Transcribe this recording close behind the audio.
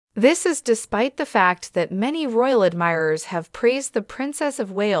This is despite the fact that many royal admirers have praised the Princess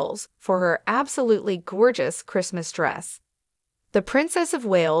of Wales for her absolutely gorgeous Christmas dress. The Princess of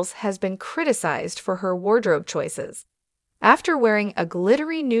Wales has been criticized for her wardrobe choices. After wearing a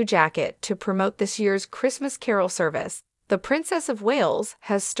glittery new jacket to promote this year's Christmas Carol service, the Princess of Wales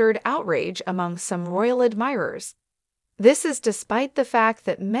has stirred outrage among some royal admirers. This is despite the fact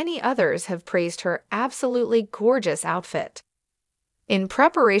that many others have praised her absolutely gorgeous outfit. In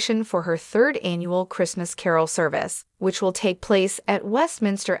preparation for her third annual Christmas Carol service, which will take place at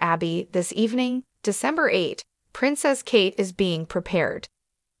Westminster Abbey this evening, December 8, Princess Kate is being prepared.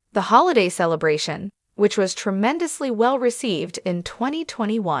 The holiday celebration, which was tremendously well received in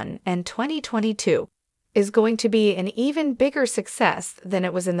 2021 and 2022, is going to be an even bigger success than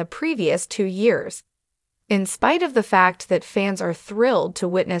it was in the previous 2 years. In spite of the fact that fans are thrilled to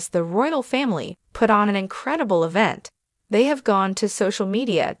witness the royal family put on an incredible event, they have gone to social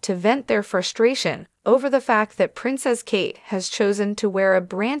media to vent their frustration over the fact that Princess Kate has chosen to wear a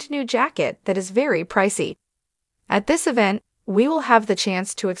brand new jacket that is very pricey. At this event, we will have the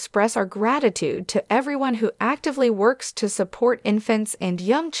chance to express our gratitude to everyone who actively works to support infants and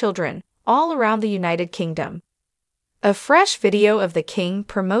young children all around the United Kingdom. A fresh video of the King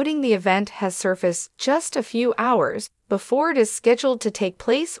promoting the event has surfaced just a few hours before it is scheduled to take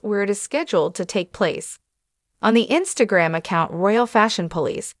place where it is scheduled to take place. On the Instagram account Royal Fashion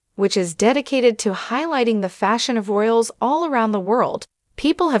Police, which is dedicated to highlighting the fashion of royals all around the world,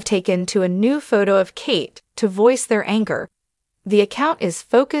 people have taken to a new photo of Kate to voice their anger. The account is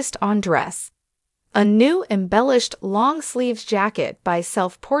focused on dress. A new embellished long-sleeves jacket by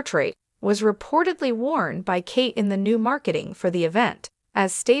Self-Portrait was reportedly worn by Kate in the new marketing for the event,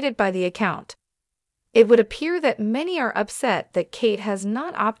 as stated by the account. It would appear that many are upset that Kate has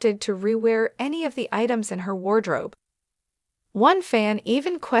not opted to rewear any of the items in her wardrobe. One fan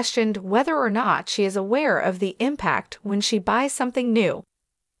even questioned whether or not she is aware of the impact when she buys something new,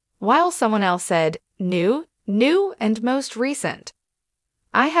 while someone else said, new, and most recent.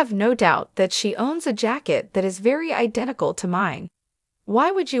 I have no doubt that she owns a jacket that is very identical to mine.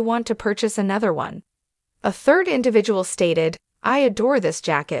 Why would you want to purchase another one? A third individual stated, I adore this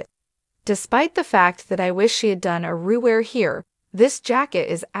jacket. Despite the fact that I wish she had done a rewear here, this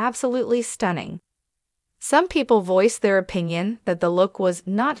jacket is absolutely stunning. Some people voiced their opinion that the look was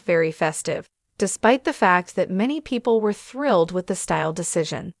not very festive, despite the fact that many people were thrilled with the style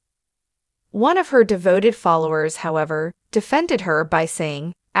decision. One of her devoted followers, however, defended her by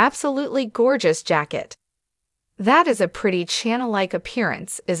saying, absolutely gorgeous jacket. That is a pretty Channel-like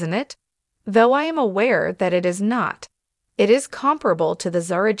appearance, isn't it? Though I am aware that it is not. It is comparable to the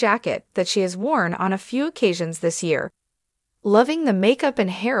Zara jacket that she has worn on a few occasions this year. Loving the makeup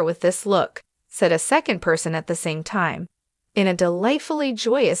and hair with this look, said a second person at the same time, in a delightfully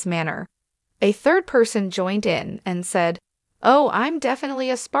joyous manner. A third person joined in and said, oh, I'm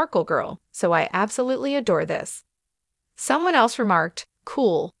definitely a sparkle girl, so I absolutely adore this. Someone else remarked,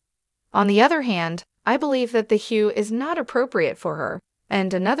 cool. On the other hand, I believe that the hue is not appropriate for her,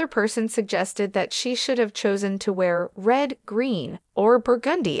 and another person suggested that she should have chosen to wear red, green, or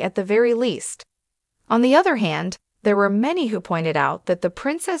burgundy at the very least. On the other hand, there were many who pointed out that the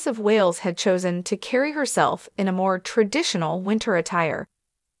Princess of Wales had chosen to carry herself in a more traditional winter attire.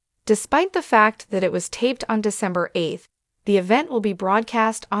 Despite the fact that it was taped on December 8th, the event will be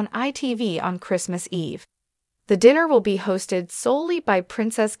broadcast on ITV on Christmas Eve. The dinner will be hosted solely by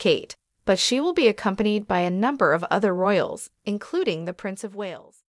Princess Kate, but she will be accompanied by a number of other royals, including the Prince of Wales.